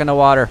god, I'm stuck in the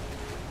water.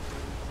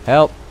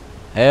 Help!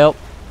 Help!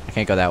 I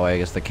can't go that way, I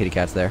guess the kitty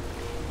cat's there.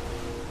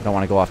 I don't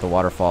want to go off the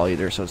waterfall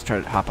either, so let's try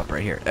to hop up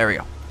right here. There we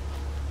go.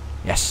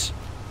 Yes.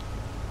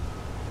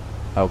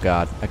 Oh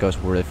god, that goes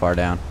really far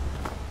down.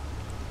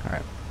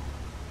 Alright.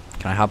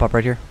 Can I hop up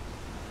right here?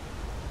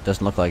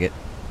 Doesn't look like it.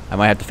 I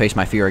might have to face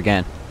my fear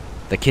again.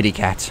 The kitty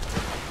cats.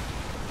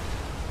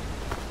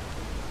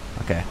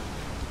 Okay.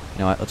 You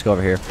know what? Let's go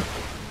over here.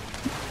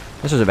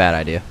 This was a bad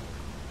idea.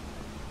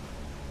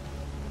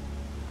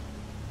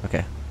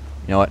 Okay.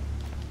 You know what?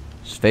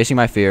 Just facing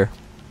my fear.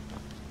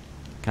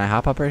 Can I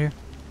hop up right here?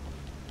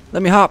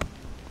 Let me hop!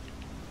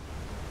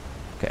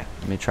 Okay,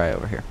 let me try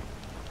over here.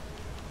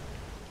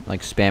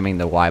 Like spamming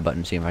the Y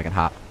button, see if I can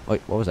hop.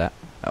 Wait, what was that?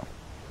 Oh.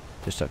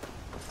 Just a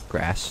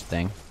grass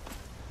thing.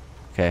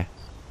 Okay.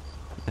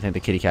 I think the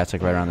kitty cat's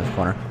like right around this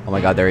corner. Oh my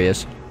god, there he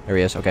is. There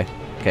he is. Okay.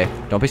 Okay.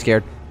 Don't be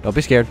scared. Don't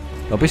be scared.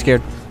 Don't be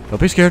scared. Don't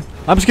be scared.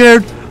 I'm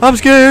scared! I'm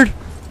scared!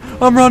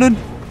 I'm running!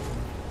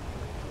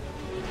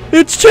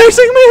 It's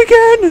chasing me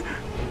again!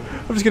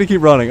 I'm just gonna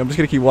keep running. I'm just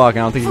gonna keep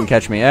walking. I don't think he can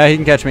catch me. Yeah, he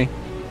can catch me.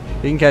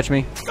 He can catch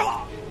me.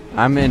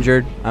 I'm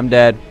injured. I'm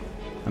dead.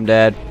 I'm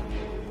dead.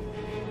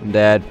 I'm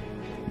dead.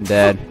 I'm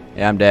dead.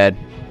 Yeah, I'm dead.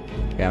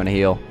 Okay, I'm gonna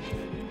heal.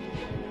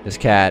 This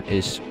cat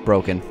is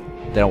broken.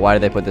 Why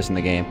did they put this in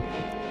the game?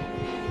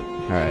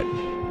 Alright.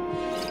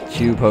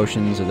 2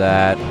 potions of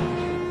that.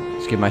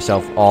 Let's give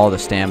myself all the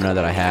stamina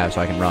that I have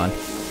so I can run.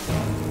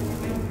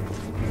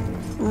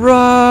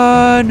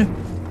 Run!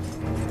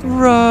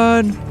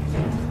 Run!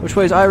 Which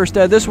way is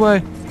Iverstead? This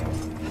way!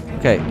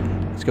 Okay,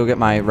 let's go get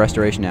my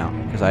restoration out,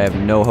 because I have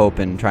no hope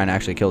in trying to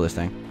actually kill this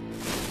thing.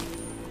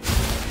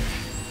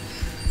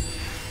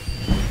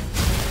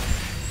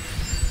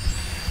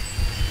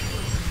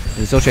 Is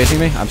it still chasing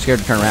me? I'm scared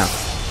to turn around.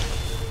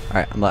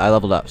 Alright, I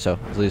leveled up, so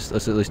let's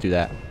at least do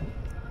that.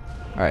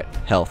 Alright,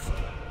 health.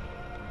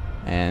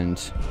 And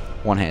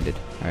one-handed.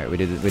 Alright, we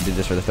did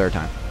this for the 3rd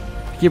time.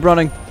 Keep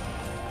running!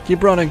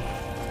 Keep running!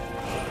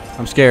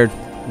 I'm scared.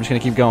 I'm just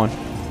gonna keep going.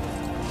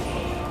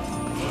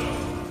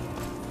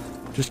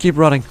 Just keep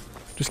running.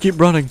 Just keep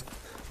running.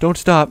 Don't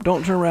stop.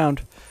 Don't turn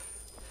around.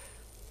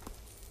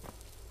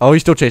 Oh,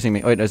 he's still chasing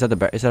me. Wait, is that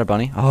a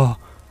bunny? Oh,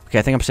 okay.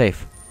 I think I'm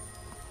safe.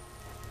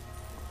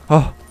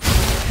 Oh,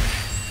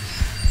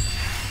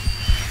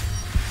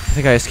 I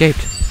think I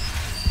escaped.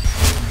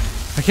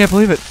 I can't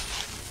believe it.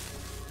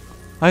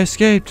 I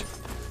escaped.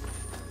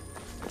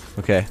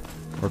 Okay,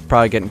 we're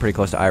probably getting pretty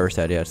close to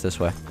Iverstead. Yeah, it's this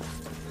way.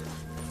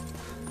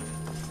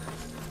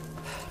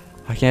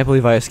 I can't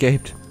believe I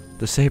escaped.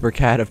 The saber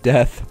cat of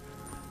death.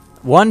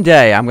 One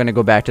day, I'm gonna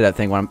go back to that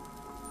thing when I'm...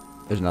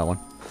 There's another one.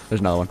 There's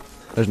another one.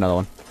 There's another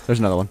one. There's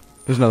another one.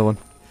 There's another one.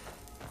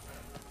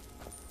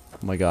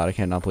 Oh my god, I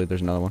cannot believe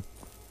there's another one.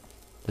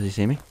 Does he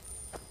see me?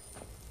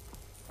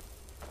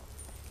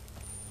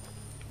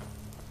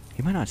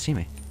 He might not see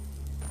me.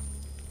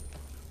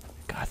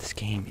 God, this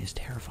game is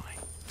terrifying.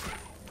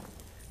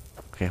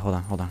 Okay, hold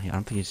on, hold on. I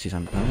don't think he sees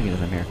I'm... I don't think he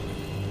knows I'm here.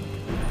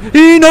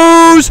 He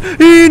knows!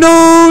 He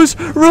knows!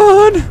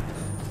 Run!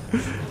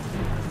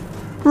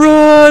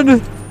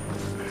 Run!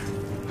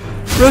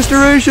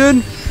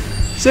 Restoration!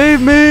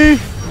 Save me!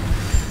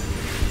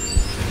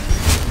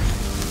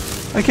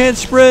 I can't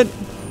sprint!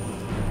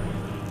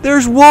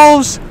 There's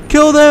wolves!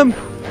 Kill them!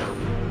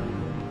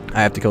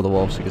 I have to kill the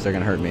wolves because they're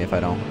gonna hurt me if I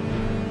don't.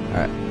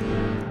 Alright.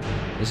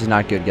 This is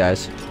not good,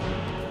 guys.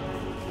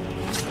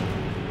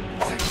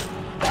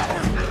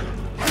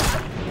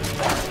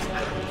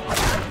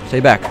 Stay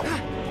back.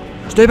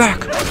 Stay back!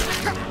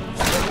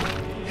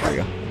 There we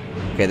go.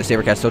 Okay, the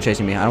saber cat's still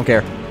chasing me. I don't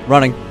care.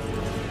 Running.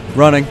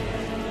 Running.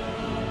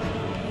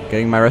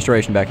 Getting my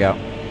restoration back out.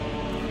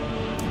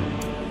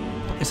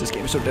 This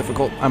game is so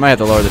difficult. I might have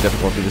to lower the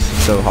difficulty. This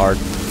is so hard.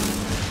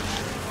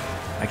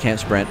 I can't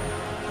sprint.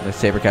 The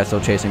saber cat's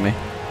still chasing me.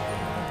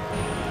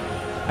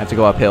 I have to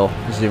go uphill.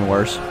 This is even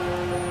worse.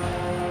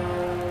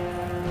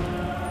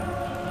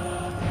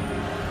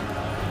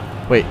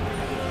 Wait.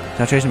 It's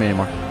not chasing me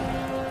anymore.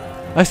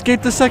 I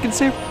escaped the second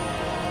saber.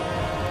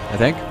 I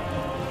think.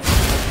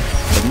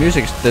 The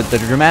music, the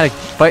dramatic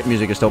fight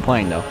music is still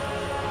playing though.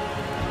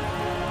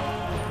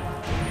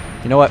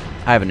 You know what?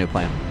 I have a new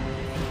plan.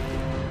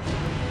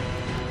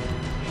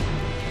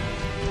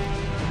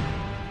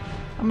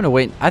 I'm gonna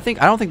wait. I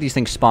don't think these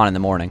things spawn in the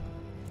morning.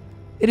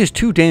 It is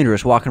too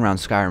dangerous walking around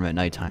Skyrim at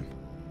nighttime.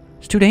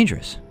 It's too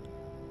dangerous.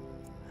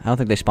 I don't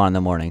think they spawn in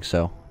the morning,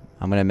 so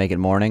I'm gonna make it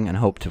morning and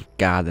hope to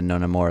God that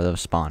none more of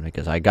those spawn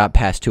because I got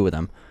past 2 of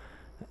them.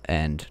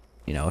 And,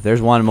 you know, if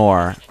there's one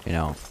more, you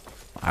know,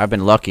 I've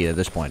been lucky at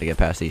this point to get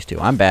past these 2.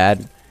 I'm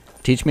bad.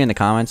 Teach me in the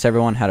comments,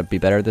 everyone, how to be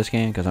better at this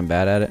game, because I'm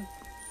bad at it.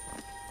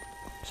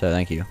 So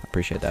thank you. I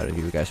appreciate that if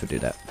you guys would do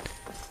that.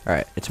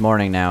 Alright, it's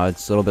morning now.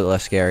 It's a little bit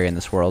less scary in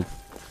this world.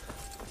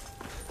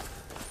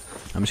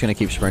 I'm just going to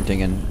keep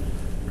sprinting and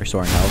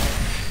restoring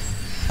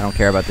health. I don't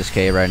care about this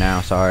cave right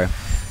now, sorry.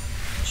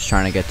 Just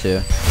trying to get to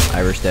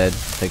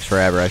Iverstead. Takes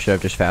forever. I should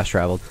have just fast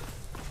traveled.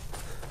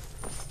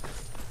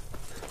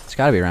 It's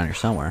got to be around here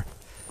somewhere.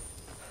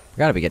 We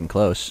got to be getting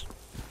close.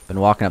 Been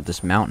walking up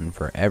this mountain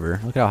forever.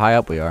 Look at how high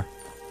up we are.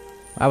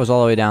 I was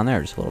all the way down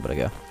there just a little bit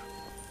ago.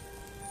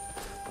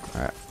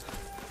 Alright.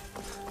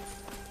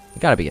 We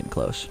got to be getting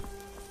close.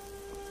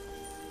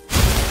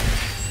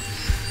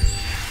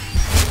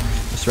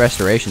 This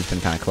restoration's been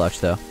kind of clutch,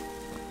 though.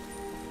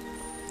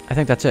 I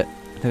think that's it.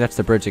 I think that's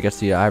the bridge that gets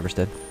to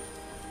Iverstead.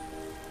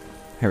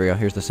 Here we go.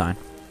 Here's the sign.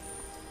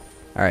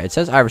 Alright, it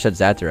says Iverstead's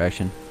that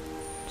direction.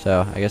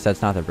 So, I guess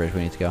that's not the bridge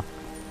we need to go.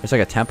 There's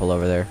like a temple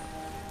over there.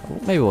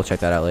 Maybe we'll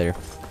check that out later.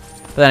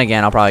 But then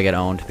again, I'll probably get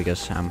owned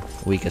because I'm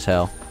weak as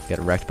hell. Get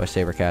wrecked by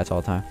saber cats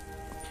all the time.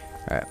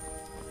 Alright.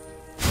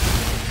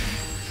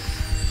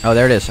 Oh,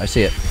 there it is. I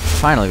see it.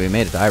 Finally, we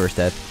made it to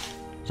Iverstead.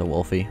 There's a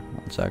wolfie.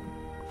 One sec.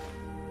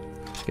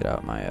 Let's get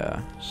out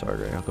my sword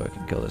real quick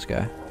and kill this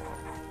guy.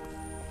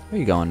 Where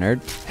you going,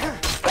 nerd?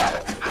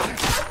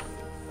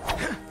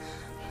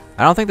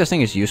 I don't think this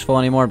thing is useful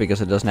anymore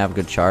because it doesn't have a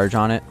good charge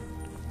on it.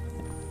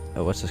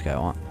 Oh, what's this guy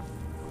want?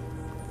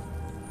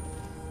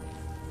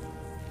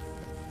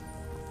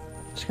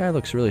 This guy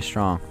looks really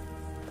strong.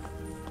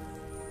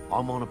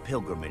 I'm on a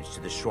pilgrimage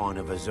to the shrine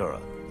of Azura,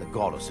 the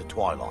goddess of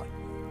twilight,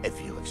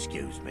 if you'll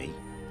excuse me.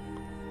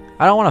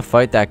 I don't want to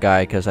fight that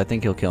guy because I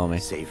think he'll kill me.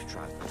 Safe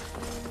travel.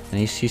 And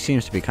he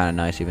seems to be kind of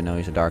nice even though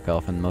he's a dark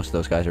elf and most of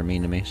those guys are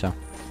mean to me, so.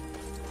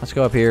 Let's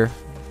go up here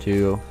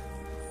to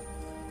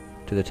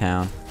the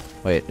town.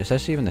 Wait, is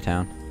this even the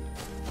town?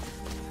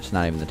 It's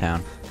not even the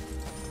town.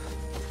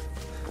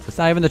 It's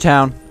not even the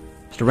town.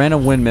 It's a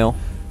random windmill.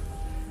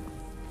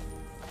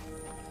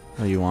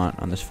 What do you want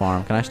on this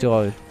farm? Can I steal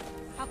all?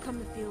 How come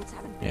the fields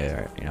haven't been Yeah,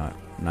 alright, you know what?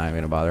 I'm not even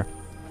gonna bother.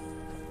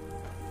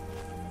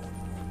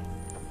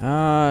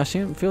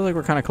 Feels like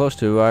we're kind of close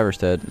to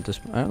Iverstead.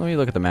 Let me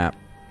look at the map.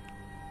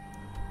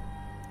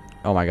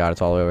 Oh my god,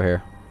 it's all the way over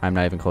here. I'm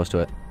not even close to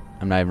it.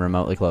 I'm not even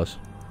remotely close.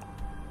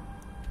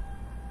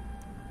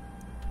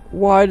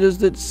 Why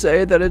does it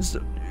say that it's...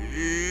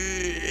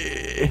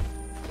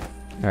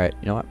 Alright,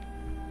 you know what?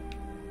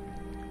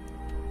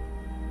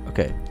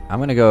 Okay, I'm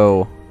gonna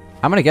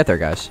get there,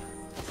 guys.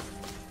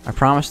 I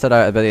promised that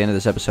by the end of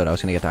this episode I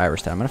was gonna get to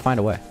Iverstead. I'm gonna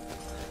find a way.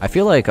 I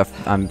feel like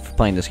I'm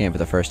playing this game for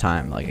the first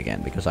time, like,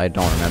 again, because I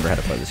don't remember how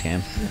to play this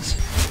game.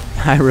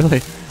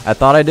 I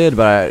thought I did,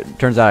 but it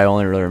turns out I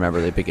only really remember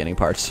the beginning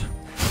parts.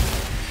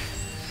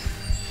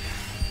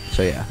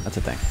 So yeah, that's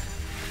a thing.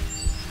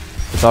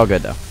 It's all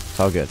good, though. It's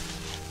all good.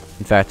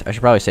 In fact, I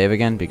should probably save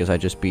again, because I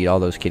just beat all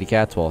those kitty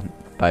cats. Well,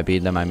 by beat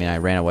them, I mean I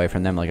ran away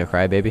from them like a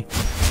crybaby.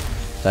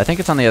 So I think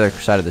it's on the other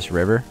side of this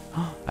river.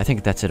 I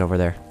think that's it over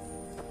there.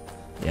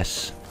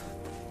 Yes.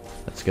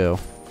 Let's go.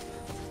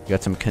 We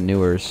got some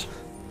canoers.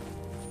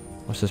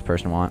 What's this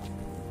person want?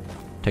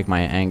 Take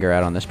my anger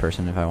out on this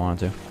person if I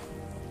wanted to.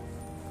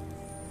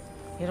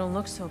 You don't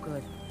look so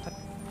good.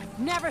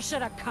 Never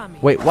should have come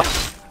here. Wait,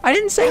 what? I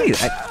didn't say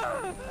anything.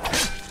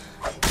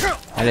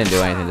 I didn't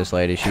do anything to this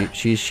lady.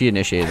 She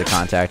initiated the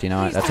contact, you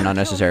know what? That's an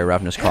unnecessary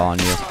roughness call on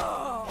you.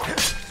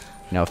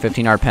 You know,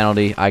 15-yard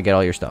penalty, I get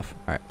all your stuff.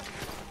 Alright.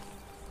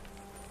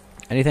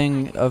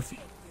 Anything of...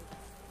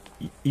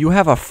 You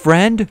have a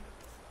friend?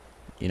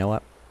 You know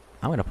what?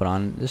 I'm gonna put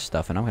on this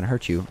stuff and I'm gonna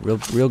hurt you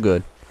real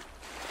good.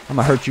 I'm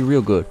gonna hurt you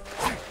real good.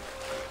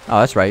 Oh,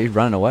 that's right. You're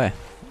running away.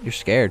 You're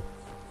scared.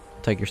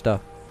 I'll take your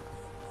stuff.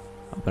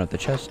 Open up the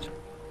chest.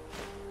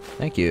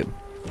 Thank you.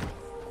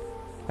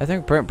 I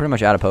think we're pretty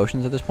much out of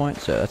potions at this point,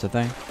 so that's a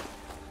thing.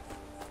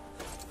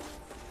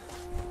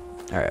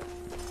 Alright.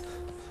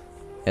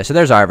 Yeah, so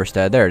there's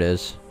Iverstead. There it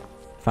is.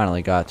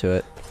 Finally got to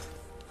it.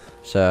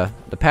 So,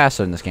 the paths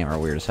in this game are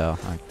weird as hell.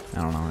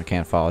 I don't know. I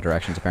can't follow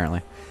directions,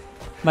 apparently.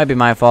 Might be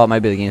my fault. Might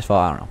be the game's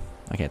fault. I don't know.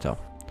 I can't tell.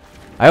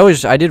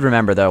 I did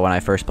remember, though, when I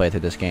first played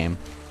through this game.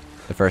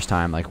 The first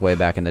time, like, way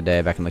back in the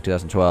day. Back in, like,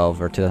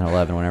 2012 or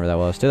 2011, whenever that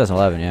was.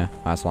 2011, yeah.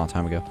 Oh, that's a long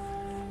time ago.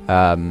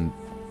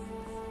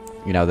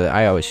 You know,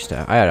 I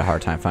had a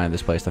hard time finding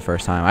this place the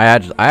first time. I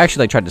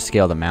actually, like, tried to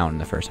scale the mountain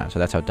the first time, so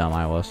that's how dumb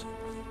I was.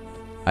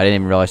 I didn't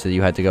even realize that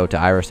you had to go to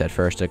Iverstead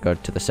first to go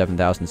to the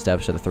 7,000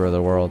 steps to the throat of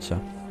the world, so.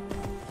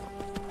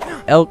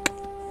 Elk.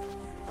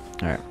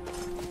 Alright.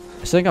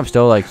 I think I'm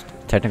still, like,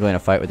 technically in a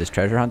fight with this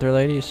treasure hunter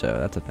lady, so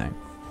that's a thing.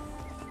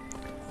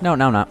 No, I'm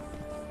not.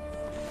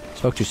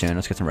 Spoke too soon.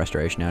 Let's get some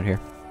restoration out here.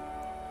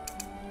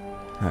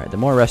 Alright, the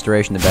more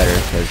restoration, the better,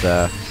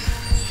 because,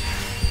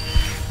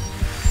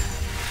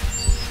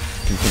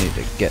 continue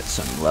to get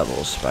some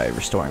levels by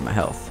restoring my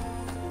health.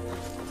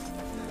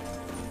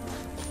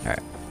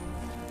 Alright.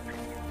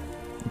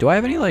 Do I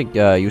have any, like,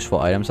 useful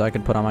items I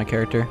could put on my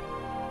character?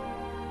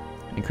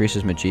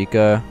 Increases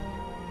Magicka.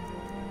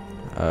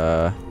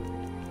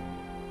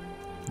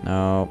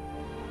 Nope.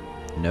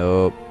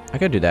 Nope. I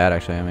could do that,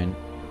 actually. I mean,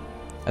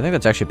 I think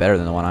that's actually better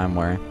than the one I'm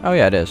wearing. Oh,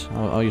 yeah, it is.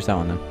 I'll use that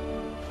one, then.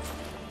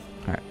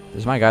 Alright.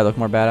 Does my guy look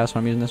more badass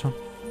when I'm using this one?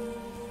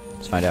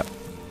 Let's find out.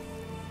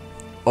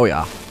 Oh,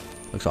 yeah.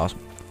 Looks awesome.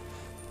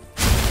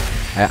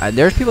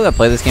 There's people that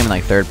play this game in,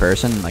 like, third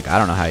person. Like, I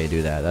don't know how you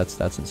do that.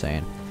 That's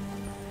insane.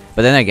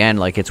 But then again,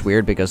 like, it's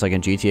weird because, like,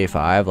 in GTA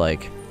 5,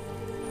 like,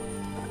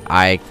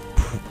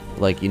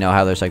 you know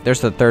how there's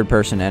the third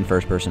person and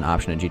first person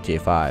option in GTA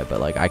 5,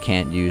 but, like, I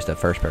can't use the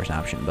first person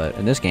option. But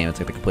in this game, it's,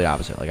 like, the complete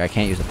opposite. Like, I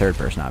can't use the third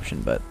person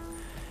option, but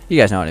you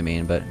guys know what I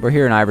mean. But we're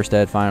here in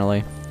Iverstead,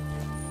 finally.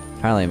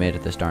 Finally made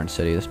it this darn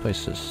city. This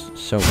place is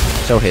so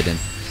hidden.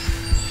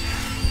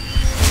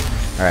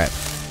 Alright.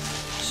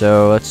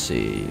 So, let's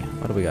see.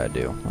 What do we gotta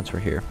do once we're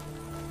here?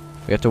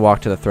 We have to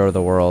walk to the throat of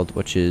the world,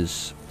 which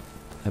is,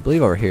 I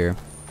believe, over here.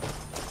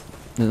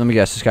 Let me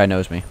guess, this guy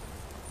knows me.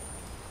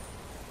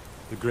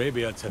 The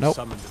Greybeards have Nope.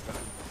 summoned the band.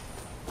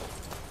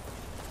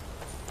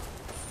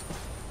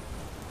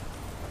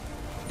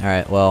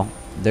 Alright, well,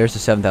 there's the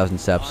 7,000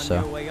 steps, On so.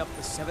 your way up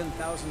the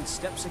 7,000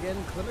 steps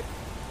again, Clement?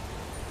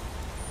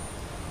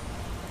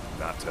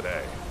 Not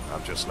today.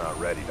 I'm just not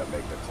ready to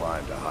make the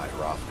climb to High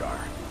Hrothgar.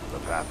 The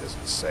path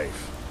isn't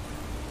safe.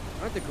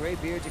 Aren't the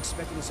Greybeards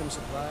expecting some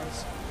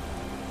supplies?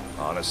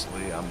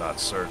 Honestly, I'm not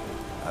certain.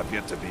 I've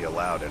yet to be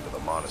allowed into the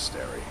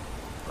monastery.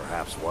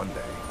 Perhaps one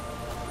day.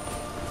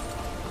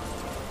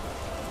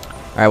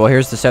 Alright, well,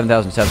 here's the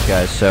 7,000 steps,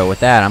 guys. So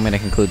with that, I'm going to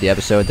conclude the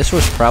episode. This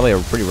was probably a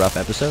pretty rough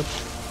episode.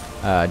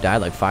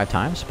 Died like 5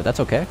 times, but that's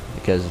okay,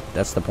 because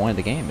that's the point of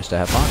the game, is to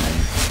have fun,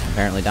 and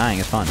apparently dying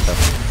is fun. So,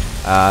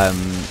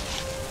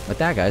 with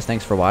that, guys,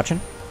 thanks for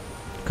watching.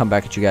 Come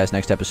back at you guys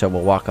next episode.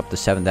 We'll walk up the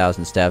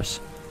 7,000 steps.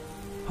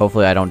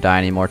 Hopefully I don't die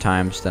any more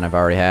times than I've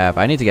already have.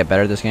 I need to get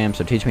better at this game,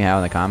 so teach me how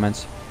in the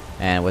comments.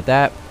 And with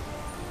that,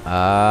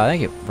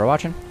 thank you for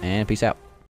watching, and peace out.